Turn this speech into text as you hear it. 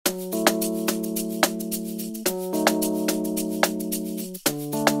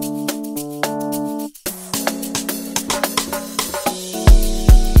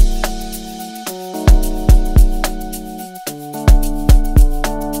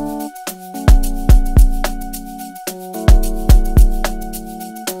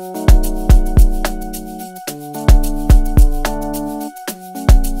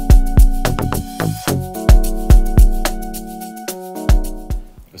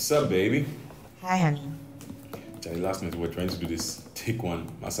What's up, baby? Hi, honey. Charlie, last night we were trying to do this take one,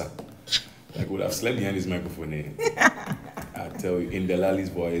 Massa. Like, would have slept behind this microphone here. I tell you, in the Lali's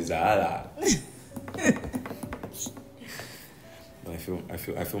voice, Zahara. But I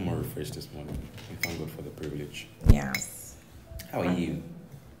feel more refreshed this morning. I thank God for the privilege. Yes. How are you?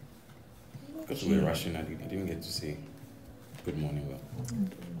 Because we were rushing, I didn't get to say good morning well. Good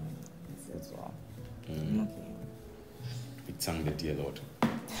morning. As well. Okay. We thank the dear Lord.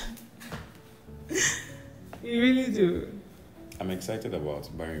 You really do. I'm excited about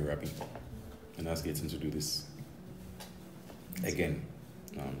Barry rapping and us getting to do this again.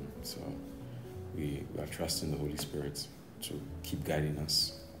 So we are trusting the Holy Spirit to keep guiding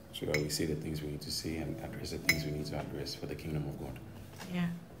us so that we say the things we need to say and address the things we need to address for the kingdom of God. Yeah.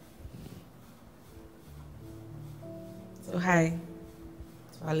 So hi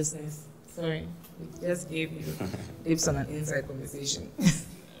to our listeners. Sorry, we just gave you tips on an inside conversation.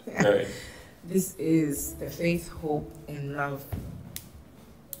 Right. This is the Faith, Hope, and Love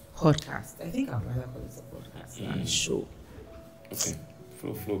podcast. I think I'd rather call it a podcast than a show. Okay.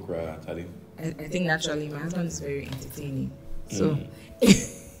 Flow, cry, Charlie. I think naturally my husband is very entertaining. So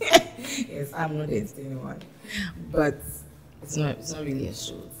yes, I'm not the entertaining one. But it's not really a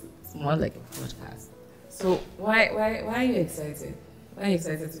show. It's more like a podcast. So why are you excited? Why are you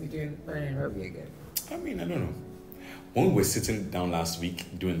excited to be doing Barry and Robbie again? I mean, I don't know. When we were sitting down last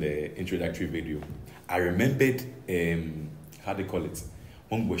week doing the introductory video, I remembered, how they call it,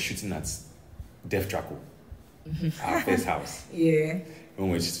 when we were shooting at Def Traco, our first house. Yeah. When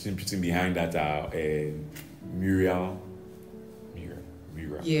we were shooting behind that mural. Yeah.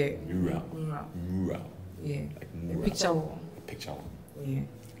 Mural. Yeah. Like mural. The picture wall. A picture wall. Yeah.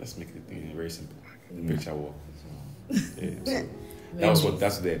 Let's make it very simple. The Yeah. picture wall. Yeah, so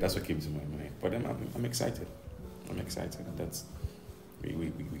that's what came to my mind. But I'm excited. I'm excited that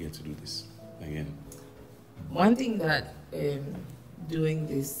we get to do this again. One thing that doing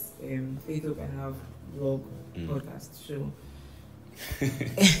this Faith, Hope, and Love vlog podcast show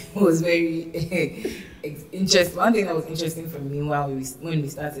was very interesting. One thing that was interesting for me when we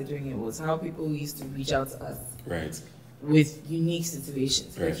started doing it was how people used to reach out to us, right, with unique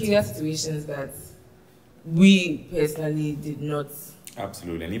situations, right, peculiar situations that we personally did not.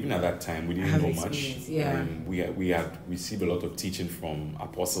 Absolutely, and even at that time, we didn't know much. Yeah, we had received a lot of teaching from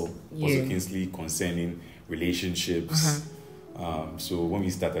Apostle Kingsley concerning relationships. So when we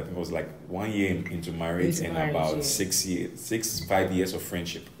started, I think it was like 1 year into marriage and about 5 years of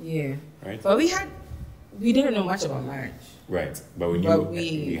friendship. Yeah, right. But we didn't know much about marriage. Right, but we knew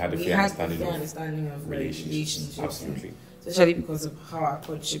we had a fair understanding of relationships. Absolutely, especially because of how our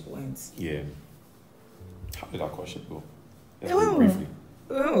courtship went. Yeah. How did our courtship go? Briefly.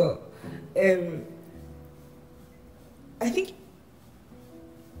 I think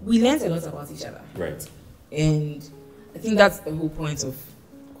we learned a lot about each other. Right. And I think that's the whole point of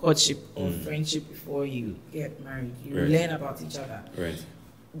courtship or friendship before you get married. You learn about each other. Right.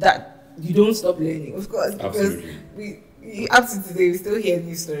 That you don't stop learning, of course, because we up to today we still hear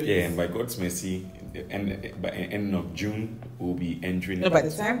new stories. Yeah, and by God's mercy, by end of June we'll be entering. By the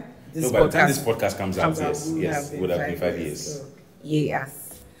time this podcast comes out, yes, would have been 5 years. So,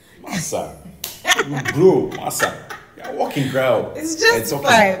 yes. Massa, bro, Massa, you're walking crowd. It's just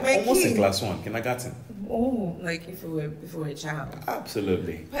 5. Almost in class 1, kindergarten. Oh, like if we were a child.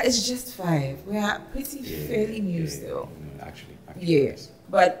 Absolutely. But it's just 5. We are fairly new still. Actually. Yes.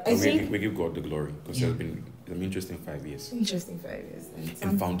 But I think we give God the glory because it's been an interesting 5 years. Interesting 5 years.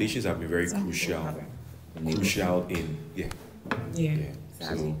 And foundations have been very crucial in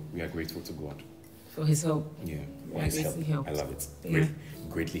Exactly. So we are grateful to God for His help. Yeah, for His help. I love it. Yeah.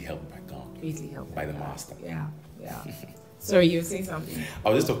 Greatly helped by God. Greatly helped by the Master. Yeah. Sorry, you were saying something. I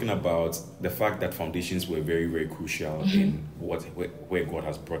was just talking about the fact that foundations were very, very crucial in where God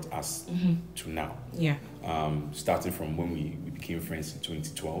has brought us to now. Yeah. Starting from when we became friends in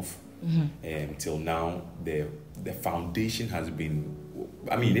 2012 till now, the foundation has been.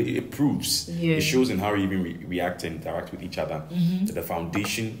 I mean, it proves. It shows in how we even react and interact with each other. So the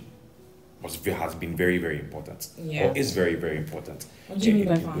foundation has been very, very important, or is very, very important. What do you mean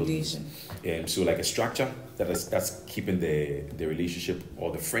by foundation? So like a structure that's keeping the relationship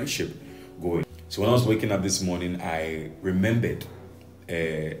or the friendship going. So when I was waking up this morning, I remembered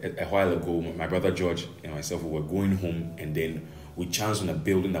a while ago, my brother George and myself, we were going home, and then we chanced on a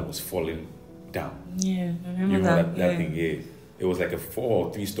building that was falling down. Yeah, I remember you remember that thing? Yeah. It was like a 4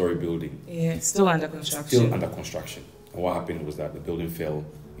 or 3 story building. Yeah, still under construction. Still under construction. And what happened was that the building fell.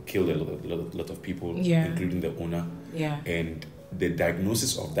 It killed a lot of people, including the owner. Yeah. And the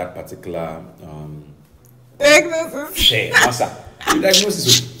diagnosis of that particular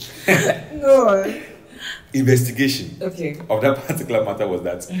diagnosis. No. Investigation. Okay. Of that particular matter was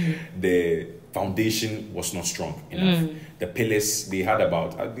that the foundation was not strong enough. The pillars, they had a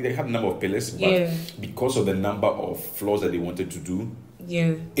number of pillars, but because of the number of floors that they wanted to do,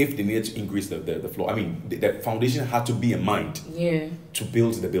 if they needed to increase the floor, I mean, the foundation had to be in mind to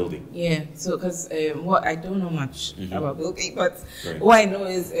build the building. Yeah, so because what I don't know much about building, but what I know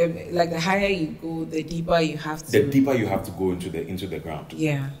is like the higher you go, the deeper you have to. The deeper you have to go into the ground.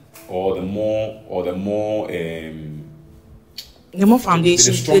 Yeah. Or the more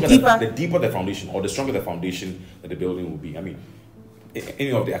foundation, the deeper the foundation, or the stronger the foundation that the building will be. I mean,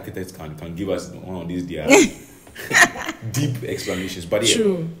 any of the architects can give us one of these deep explanations. But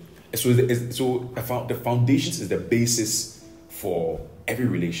true. So the foundations is the basis for every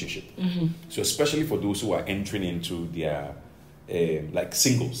relationship. So especially for those who are entering into their like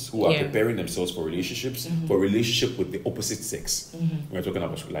singles who are preparing themselves for relationships, for relationship with the opposite sex. We're talking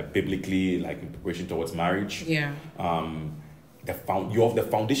about like biblically, like in preparation towards marriage. Yeah. The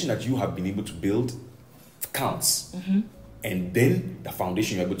foundation that you have been able to build counts, and then the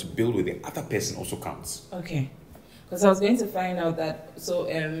foundation you're able to build with the other person also counts. Okay, because I was going to find out that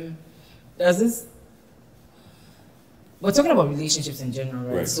there's this. We're talking about relationships in general,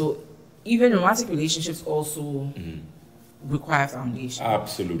 right? So even romantic relationships also require foundation.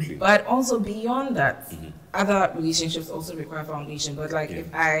 Absolutely. But also beyond that, other relationships also require foundation. But like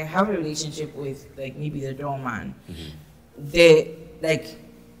if I have a relationship with like maybe the doorman, the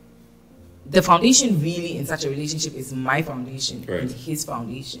foundation really in such a relationship is my foundation and his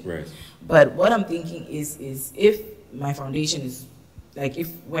foundation. Right. But what I'm thinking is if my foundation is like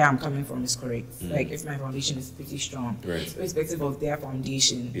if where I'm coming from is correct, like if my foundation is pretty strong, irrespective of their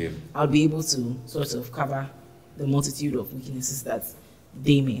foundation, I'll be able to sort of cover the multitude of weaknesses that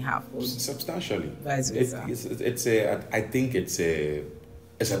they may have. Substantially. Vice versa. I think it's a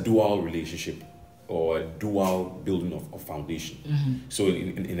dual relationship or a dual building of foundation. So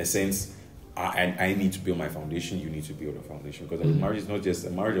in a sense, I need to build my foundation, you need to build a foundation. Because marriage is not just a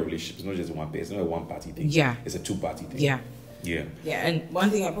marriage or relationship, it's not just one person, it's not a one-party thing. Yeah. It's a two-party thing. Yeah. Yeah. Yeah, and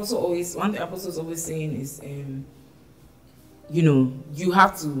one thing Apostle is always saying is you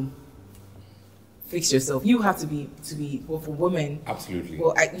have to fix yourself. You have to be well, for women. Absolutely.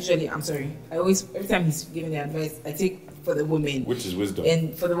 Well, I always every time he's giving the advice, I take for the women, which is wisdom.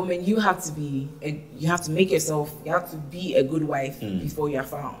 And for the woman, you have to make yourself. You have to be a good wife before you are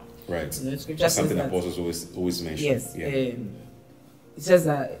found. Right. Scripture That's something that apostles always mention. Yes. Yeah. It says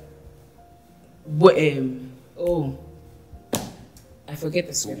that. I forget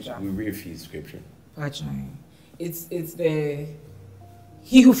the scripture. We read scripture. It's the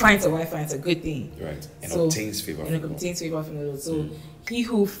he who finds a wife finds a good thing. Right. And obtains favor from the Lord. So he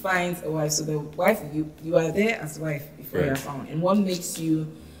who finds a wife, so the wife, you are there as wife before you are found. And what makes you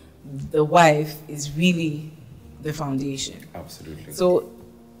the wife is really the foundation. Absolutely. So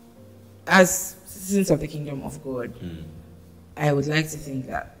as citizens of the kingdom of God, I would like to think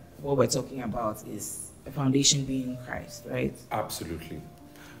that what we're talking about is a foundation being Christ, right? Absolutely.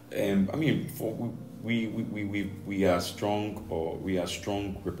 I mean, we are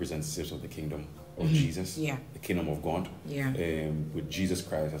strong representatives of the kingdom of Jesus, the kingdom of God, with Jesus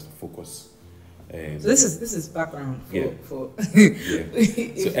Christ as the focus. So this is background for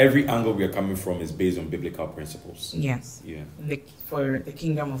So every angle we are coming from is based on biblical principles. Yes. Yeah. For the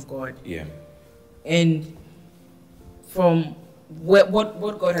kingdom of God. Yeah. And from what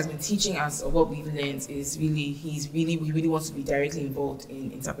God has been teaching us, or what we've learned, is he really wants to be directly involved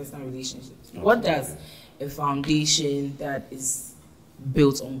in interpersonal relationships. Absolutely. What does a foundation that is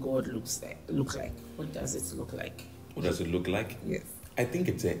built on God look like? What does it look like? What does it look like? Yes. I think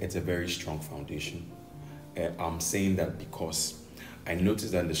it's a very strong foundation. I'm saying that because I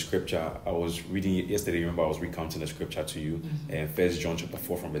noticed that in the scripture, I was reading it yesterday. Remember, I was recounting the scripture to you, 1 John chapter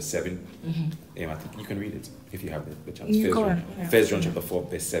 4 from verse 7. I think you can read it if you have the chance. 1 John chapter 4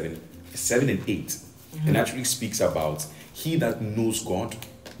 verse 7 and 8. It actually speaks about he that knows God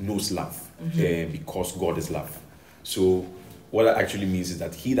knows love, because God is love. So what that actually means is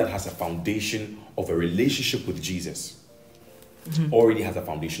that he that has a foundation of a relationship with Jesus already has a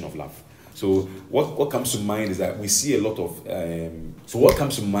foundation of love. So what comes to mind is that we see a lot of so what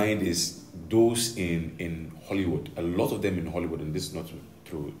comes to mind is those in Hollywood, a lot of them in Hollywood, and this is not to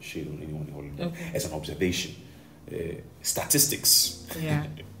throw shade on anyone in Hollywood, as an observation, statistics. Yeah.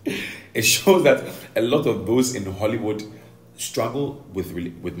 It shows that a lot of those in Hollywood struggle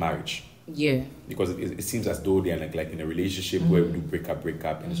with marriage. Yeah. Because it seems as though they are like in a relationship where we do break up,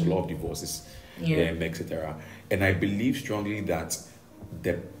 and there's a lot of divorces, etc. And I believe strongly that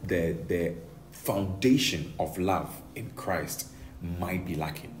the foundation of love in Christ might be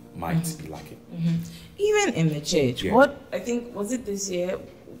lacking. Even in the church. Yeah. What I think was it this year?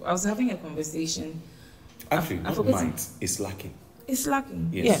 I was having a conversation. Actually, I not forgot might. It's lacking. It's lacking.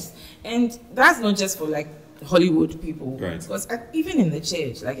 Yes. Yes. And that's not just for like Hollywood people. Right. Because even in the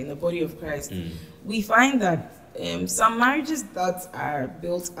church, like in the body of Christ, we find that some marriages that are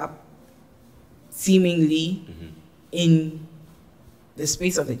built up seemingly in the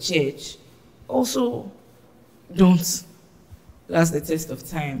space of the church also don't last the test of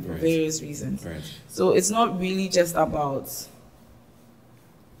time for various reasons. Right. So it's not really just about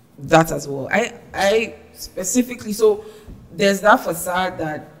that as well. I specifically, so there's that facade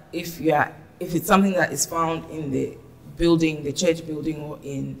that if it's something that is found in the building, the church building, or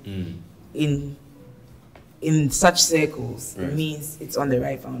in such circles, it means it's on the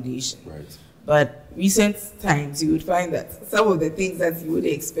right foundation. Right. But recent times, you would find that some of the things that you would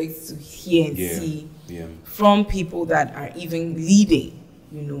expect to hear and see from people that are even leading,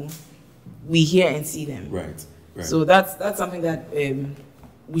 we hear and see them. Right. So that's something that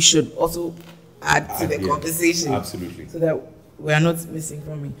we should also add to the conversation. Absolutely. So that we are not missing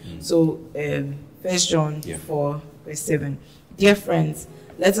from it. So 1 John 4 verse 7. Dear friends,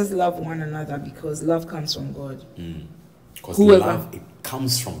 let us love one another because love comes from God. Because love, it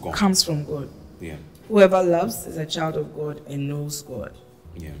comes from God. Comes from God. Yeah. Whoever loves is a child of God and knows God.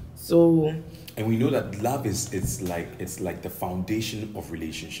 Yeah. So, and we know that love it's like the foundation of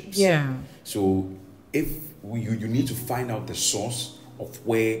relationships. Yeah. So if you need to find out the source of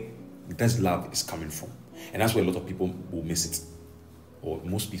where this love is coming from, and that's where a lot of people will miss it, or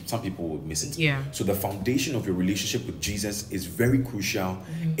some people will miss it. Yeah. So the foundation of your relationship with Jesus is very crucial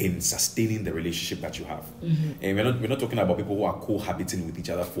in sustaining the relationship that you have. And we're not talking about people who are cohabiting with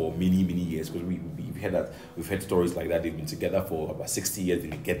each other for many years, because we've heard stories like that. They've been together for about 60 years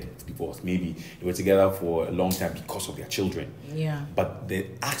and they get divorced. Maybe they were together for a long time because of their children. Yeah. But the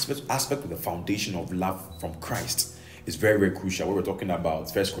aspect of the foundation of love from Christ is very crucial. We were talking about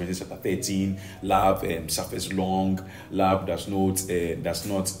 1 Corinthians chapter 13, love suffers long, love does not it's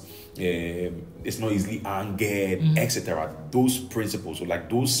not easily angered, etc. Those principles, or like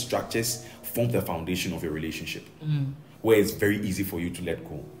those structures, form the foundation of your relationship, where it's very easy for you to let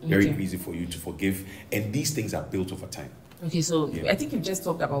go, very easy for you to forgive, and these things are built over time. Okay, so I think you've just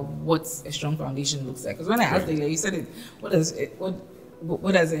talked about what a strong foundation looks like. Because when I asked you, you said it.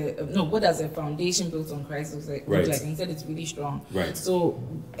 What does a foundation built on Christ look like? And you said it's really strong. Right. So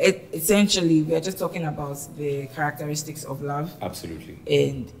essentially, we are just talking about the characteristics of love. Absolutely.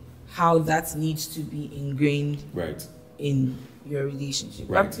 And how that needs to be ingrained. Right. In your relationship.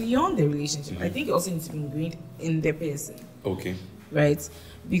 Right. But beyond the relationship, I think it also needs to be ingrained in the person. Okay. Right?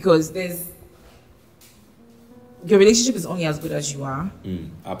 Because your relationship is only as good as you are.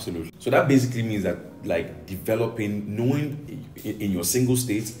 Absolutely. So that basically means that, like, knowing in your single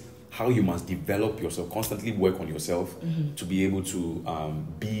state how you must develop yourself, constantly work on yourself to be able to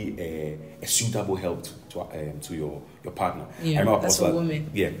be a suitable help to your partner. Yeah, I remember that's for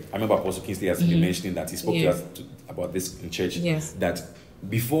women. Yeah, I remember Apostle Kingsley has been mentioning that he spoke to us about this in church. Yes. That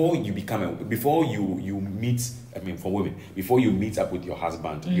before you meet, for women, before you meet up with your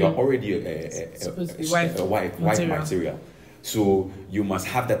husband, you are already a wife material. So you must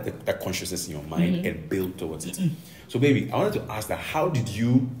have that consciousness in your mind and build towards it. So, baby, I wanted to ask that: how did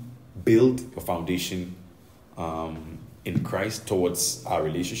you build your foundation in Christ towards our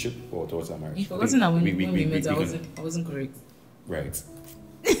relationship or towards our marriage? You've forgotten that when we met, I wasn't correct. Right.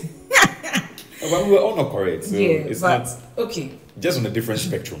 Well, we were all not correct, so it's not okay. Just on a different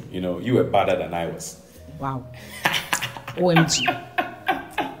spectrum, you were better than I was. Wow. OMG.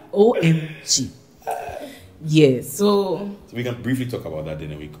 OMG. Yeah, so we can briefly talk about that,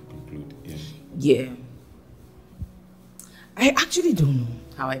 then we could conclude. Yeah. I actually don't know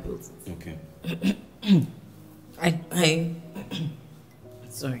how I built it. Okay. I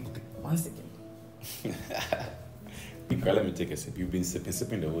sorry, 1 second. Let me take a sip. You've been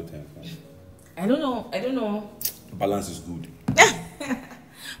sipping the whole time. I don't know. Balance is good.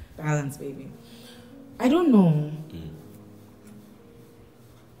 Balance, baby. I don't know.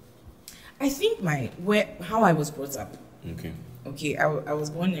 I think how I was brought up. Okay. I was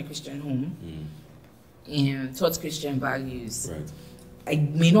born in a Christian home and taught Christian values. Right. I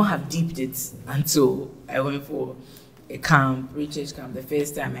may not have deeped it until I went for a camp, church camp, the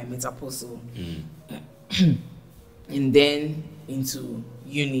first time I met Apostle. And then into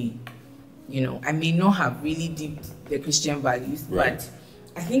uni. You know, I may not have really deeped the Christian values, but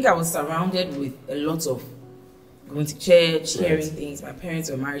I think I was surrounded with a lot of going to church, hearing things. My parents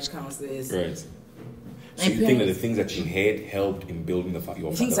were marriage counselors. Right. So you think that the things that you heard helped in building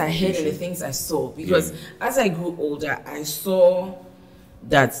your things I heard and the things I saw, because as I grew older, I saw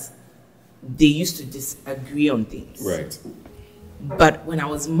that they used to disagree on things. Right. But when I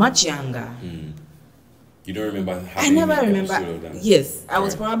was much younger, you don't remember how I never remember. Yes, I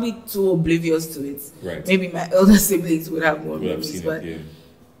was probably too oblivious to it. Right. Maybe my elder siblings would have more memories, but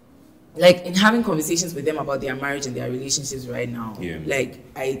like in having conversations with them about their marriage and their relationships right now, like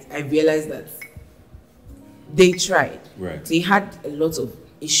I realized that they tried. Right. They had a lot of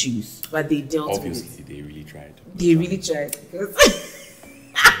issues, but they dealt with it. Obviously, they really tried. They really tried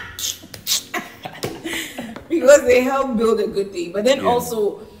because they helped build a good thing. But then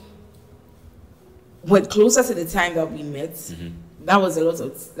also, when closer to the time that we met, that was a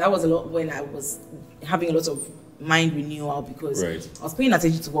lot when I was having a lot of mind renewal, because I was paying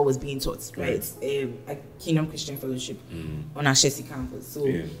attention to what was being taught, at Kingdom Christian Fellowship on our Shesi campus. So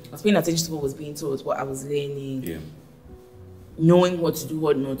I was paying attention to what was being taught, what I was learning, knowing what to do,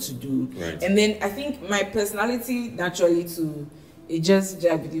 what not to do. And then I think my personality naturally too, it just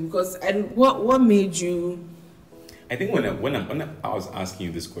jabbed with you, because what made you? I think when I was asking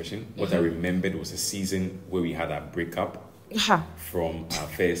you this question, what I remembered was a season where we had a breakup from our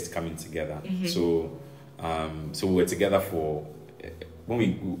first coming together. So we were together for when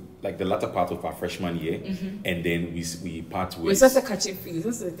we like the latter part of our freshman year, and then we part ways. We started catching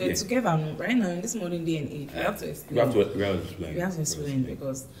feelings. They're together right now in this modern day and age. We have to explain. We have to explain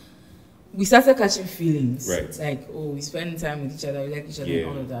because we started catching feelings. Right. Like, we spend time with each other, we like each other, and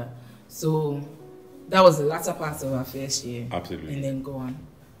all of that. So that was the latter part of our first year. Absolutely. And then go on.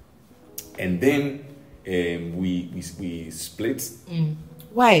 And then we split.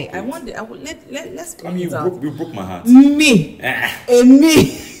 Why? Let's I mean, you broke my heart. Me. And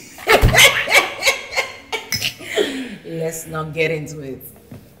me. Let's not get into it.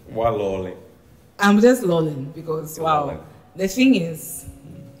 Why lolling? I'm just lolling because the thing is,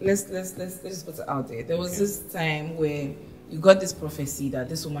 let's just put it out there. There was this time where you got this prophecy that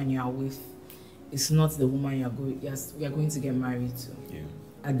this woman you are with is not the woman we are going to get married to.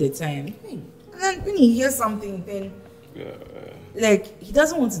 At the time, and when he hears something, then like he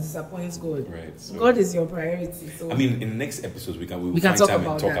doesn't want to disappoint God. Right. So, God is your priority. So I mean, in the next episodes we can find time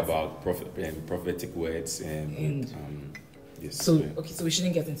and talk about prophetic words and yes. So so we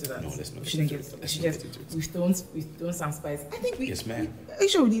shouldn't get into that. No, let's not. We shouldn't get into it. We've thrown some spice. I think yes, ma'am. Are you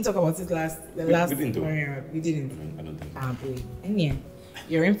sure we didn't talk about it last? We didn't. We didn't. I don't think. Boy. And yeah,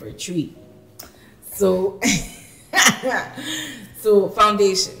 you're in for a treat. So so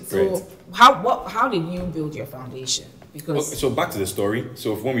foundation. So how did you build your foundation? Because so back to the story.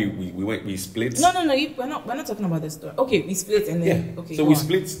 So when we split. No. We're not talking about the story. Okay, we split and then So we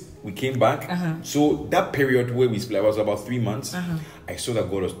split. We came back. So that period where we split was about 3 months. I saw that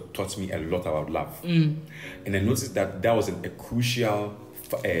God has taught me a lot about love, and I noticed that was a crucial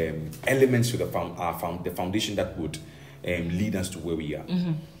element to the foundation that would lead us to where we are.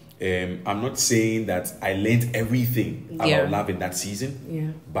 I'm not saying that I learned everything about love in that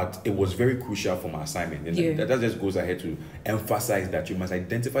season, but it was very crucial for my assignment. And that just goes ahead to emphasize that you must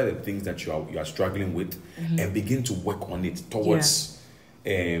identify the things that you are struggling with and begin to work on it towards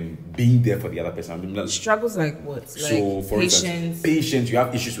being there for the other person. Struggles like what? So, for instance, patience. You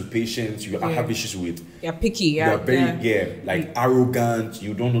have issues with patience. You have issues with. You're picky. You're very arrogant.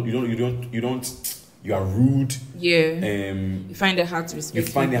 You are rude. You find it hard to respect.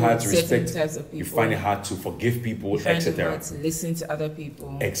 Certain types of people. You find it hard to forgive people, etc. You find it hard to listen to other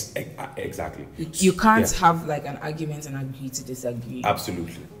people. Exactly. You can't have like an argument and agree to disagree.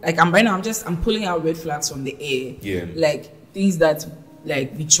 Absolutely. Like I'm pulling out red flags from the air. Like things that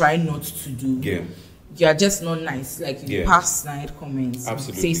like we try not to do. You are just not nice. Like you pass snide comments,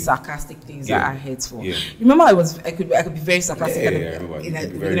 say sarcastic things that are hurtful. You remember I could be very sarcastic in the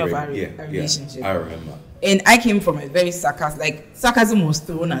beginning of our relationship. I remember. And I came from a very sarcasm was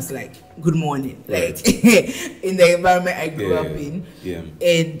thrown as like good morning, like in the environment I grew up in.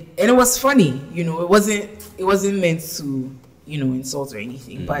 And it was funny, it wasn't meant to, insult or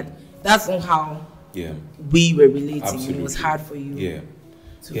anything, but that's not how we were relating. Absolutely. It was hard for you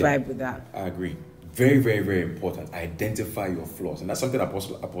to vibe with that. I agree. Very, very, very important. Identify your flaws. And that's something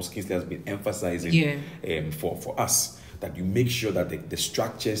Apostle Kingsley has been emphasizing for us. That you make sure that the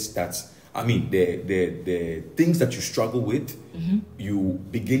structures the things that you struggle with, you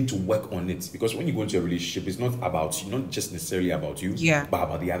begin to work on it. Because when you go into a relationship, it's not about you, not just necessarily about you, but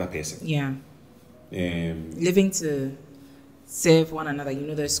about the other person. Yeah. Living to serve one another. You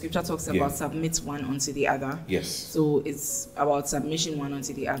know, the scripture talks about submit one unto the other. Yes. So it's about submission one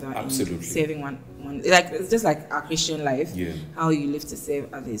unto the other. Absolutely. And serving one. Like, it's just like our Christian life. Yeah. How you live to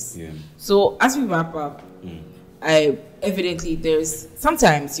serve others. Yeah. So as we wrap up, there's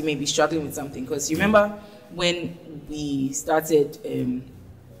sometimes you may be struggling with something, because you remember when we started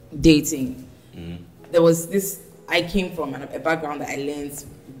dating, there was this. I came from a background that I learned to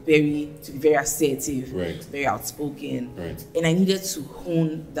be very assertive, very outspoken, and I needed to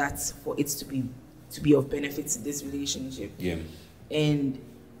hone that for it to be of benefit to this relationship. Yeah. And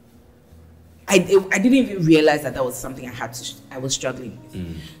I didn't even realize that was something I was struggling with.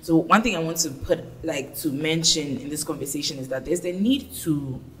 So one thing I want to mention in this conversation is that there's the need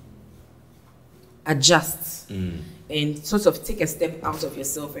to adjust and sort of take a step out of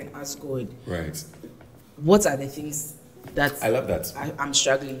yourself and ask God, what are the things that I love that I'm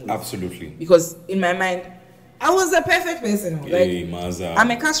struggling with? Absolutely. Because in my mind, I was a perfect person.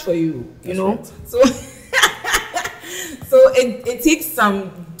 I'm a catch for you, you know. Right. So it takes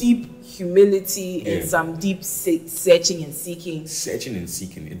some deep humility and some deep searching and seeking. It's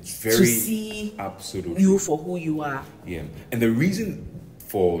very to see you for who you are. Yeah. And the reason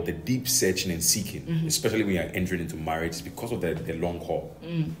for the deep searching and seeking, especially when you're entering into marriage, is because of the long haul.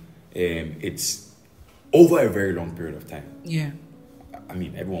 It's over a very long period of time. Yeah. I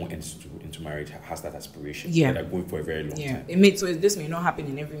mean, everyone into marriage has that aspiration. Yeah. They're going for a very long time. This may not happen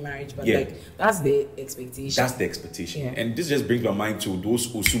in every marriage, but that's the expectation. Yeah. And this just brings my mind to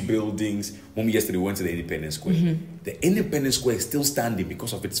those Osu buildings. When we yesterday went to the Independence Square. The Independence Square is still standing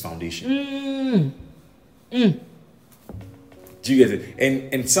because of its foundation. Do you get it?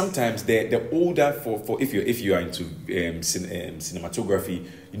 And sometimes the older for if you are into cinematography,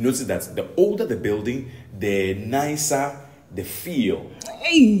 you notice that the older the building, the nicer the feel.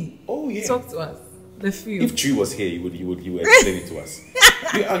 Hey, oh yeah, talk to us. The feel. If Tree was here, he would explain it to us.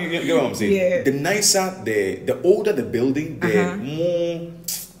 You get what I'm saying? Yeah. The nicer, the older the building, the more,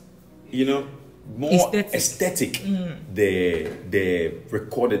 more aesthetic the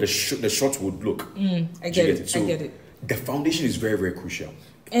recorded, the shot would look. I get it. So I get it. The foundation is very, very crucial,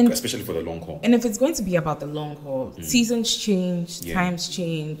 and especially for the long haul. And if it's going to be about the long haul, seasons change, times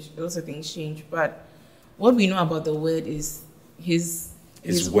change, lots of things change. But what we know about the word is His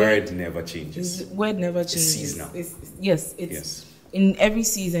word never changes. His word never changes. It's seasonal. Yes. In every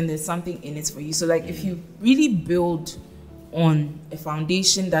season, there's something in it for you. So, like, if you really build on a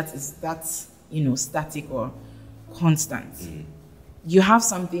foundation that is static or constant, you have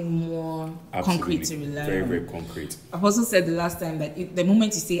something more concrete to rely on. Very, very concrete. I've also said the last time that the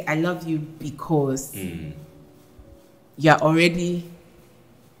moment you say "I love you" because you're already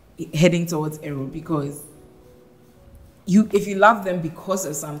heading towards error, because if you love them because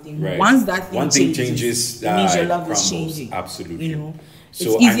of something, once that thing changes, it means your love is changing. Absolutely. You know,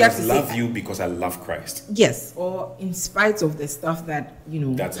 so it's easier I must love you because I love Christ. Yes, or in spite of the stuff that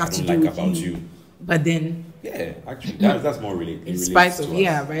that have I to don't do like with about you. you. But then, actually, that's more related. In spite of,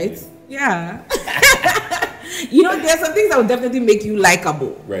 right? Yeah. There are some things that will definitely make you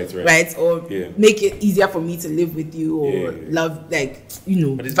likable, right? Or make it easier for me to live with you, or love, But it's been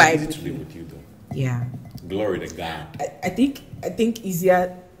easy to live with you, though. Yeah. Glory to God. I think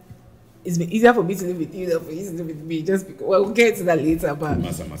easier. It's been easier for me to live with you than for you to live with me. Just because, we'll get to that later. But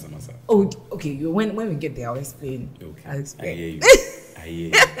Masa. Oh, okay. When we get there, I'll explain. Okay. I'll explain. I hear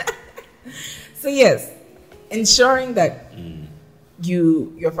you. So yes, ensuring that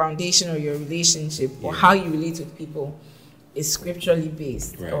your foundation or your relationship or how you relate with people is scripturally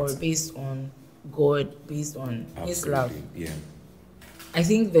based, or based on God, based on His love. Yeah. I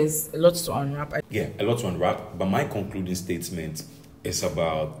think there's a lot to unwrap. A lot to unwrap. But my concluding statement is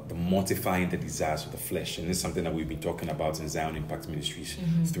about the mortifying the desires of the flesh, and it's something that we've been talking about in Zion Impact Ministries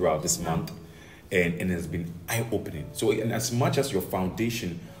throughout this month, and it has been eye-opening. So, in as much as your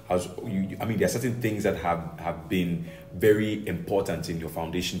foundation there are certain things that have been very important in your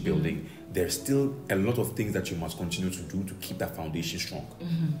foundation building. There's still a lot of things that you must continue to do to keep that foundation strong.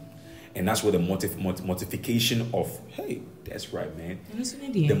 And that's where the mortification of, hey, that's right, man.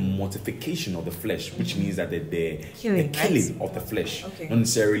 The mortification of the flesh, which means that the killing of the flesh, not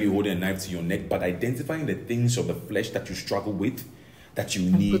necessarily holding a knife to your neck, but identifying the things of the flesh that you struggle with, that you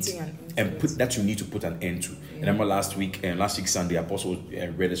need that you need to put an end to. And I remember last week Sunday, Apostle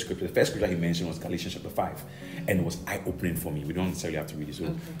read a scripture. The first scripture he mentioned was Galatians chapter 5, and it was eye-opening for me. We don't necessarily have to read it,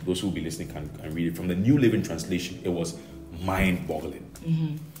 so those who will be listening can read it from the New Living Translation. It was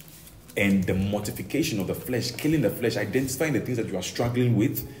mind-boggling. And the mortification of the flesh, killing the flesh, identifying the things that you are struggling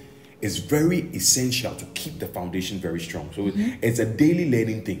with, is very essential to keep the foundation very strong. So it's a daily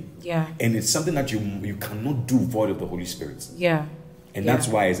learning thing. Yeah. And it's something that you cannot do void of the Holy Spirit. Yeah. And that's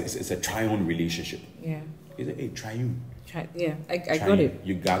why it's a triune relationship. Yeah. Is it a triune? I got it.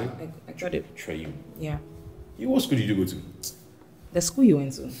 You got it? I got it. Triune. Yeah. What school did you go to? The school you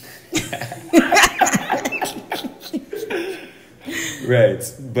went to. Right.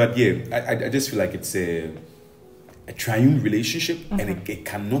 But yeah, I just feel like it's a triune relationship, and it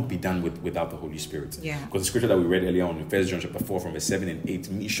cannot be done without the Holy Spirit. Yeah. Because the scripture that we read earlier on in 1 John chapter 4 from verse 7 and 8,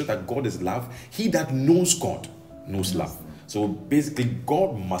 it shows that God is love. He that knows God knows love. So basically,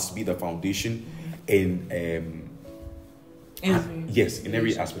 God must be the foundation in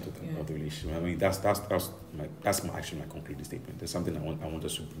every aspect of the relationship. I mean, that's my concluding statement. There's something I want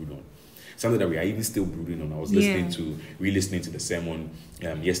us to brood on. Something that we are even still brooding on. I was re-listening to the sermon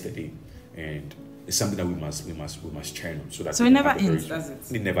yesterday, and it's something that we must churn on. So it never ends, does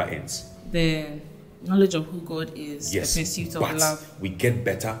it? It never ends. The knowledge of who God is, the pursuit of love. We get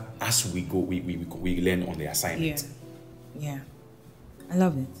better as we go. We learn on the assignment. Yeah. I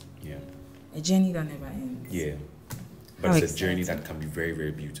love it. Yeah. A journey that never ends. Yeah. But it's a journey that can be very,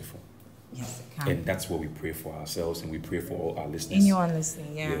 very beautiful. Yes, it can. And that's what we pray for ourselves, and we pray for all our listeners. Anyone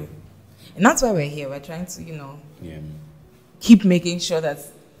listening, yeah. And that's why we're here. We're trying to, yeah, keep making sure that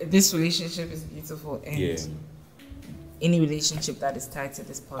this relationship is beautiful, and any relationship that is tied to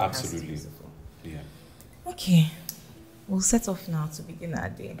this podcast is beautiful. Yeah. Okay. We'll set off now to begin our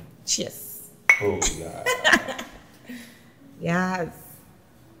day. Cheers. Oh, yeah. Yes.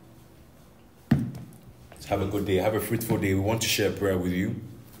 Have a good day. Have a fruitful day. We want to share a prayer with you,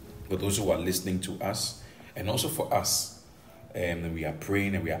 for those who are listening to us, and also for us. And we are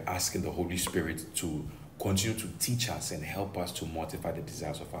praying and we are asking the Holy Spirit to continue to teach us and help us to mortify the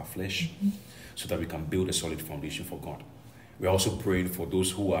desires of our flesh, so that we can build a solid foundation for God. We're also praying for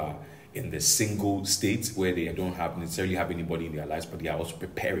those who are in the single state where they don't necessarily have anybody in their lives, but they are also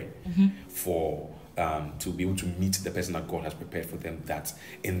preparing for to be able to meet the person that God has prepared for them, that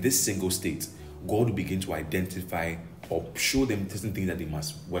in this single state, God will begin to identify or show them certain things that they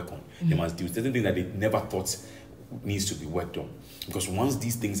must work on. They must do certain things that they never thought needs to be worked on. Because once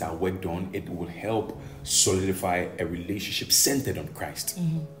these things are worked on, it will help solidify a relationship centered on Christ.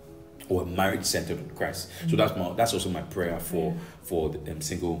 Or a marriage centered on Christ. So that's also my prayer for the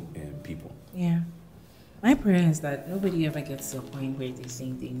single people. Yeah. My prayer is that nobody ever gets to a point where they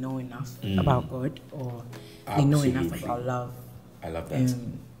think they know enough about God, or they know enough about love. I love that.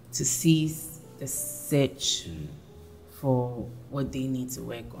 To cease the search for what they need to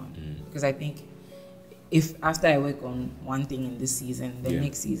work on. Because I think if after I work on one thing in this season, the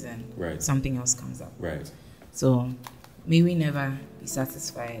next season, something else comes up. Right. So may we never be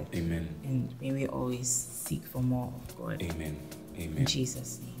satisfied. Amen. And may we always seek for more of God. Amen. Amen. In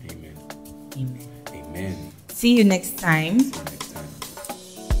Jesus' name. Amen. Amen. Amen. See you next time.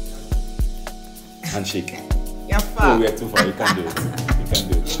 Handshake. You're far. Oh, we are too far. You can't do it.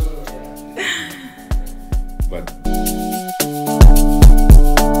 But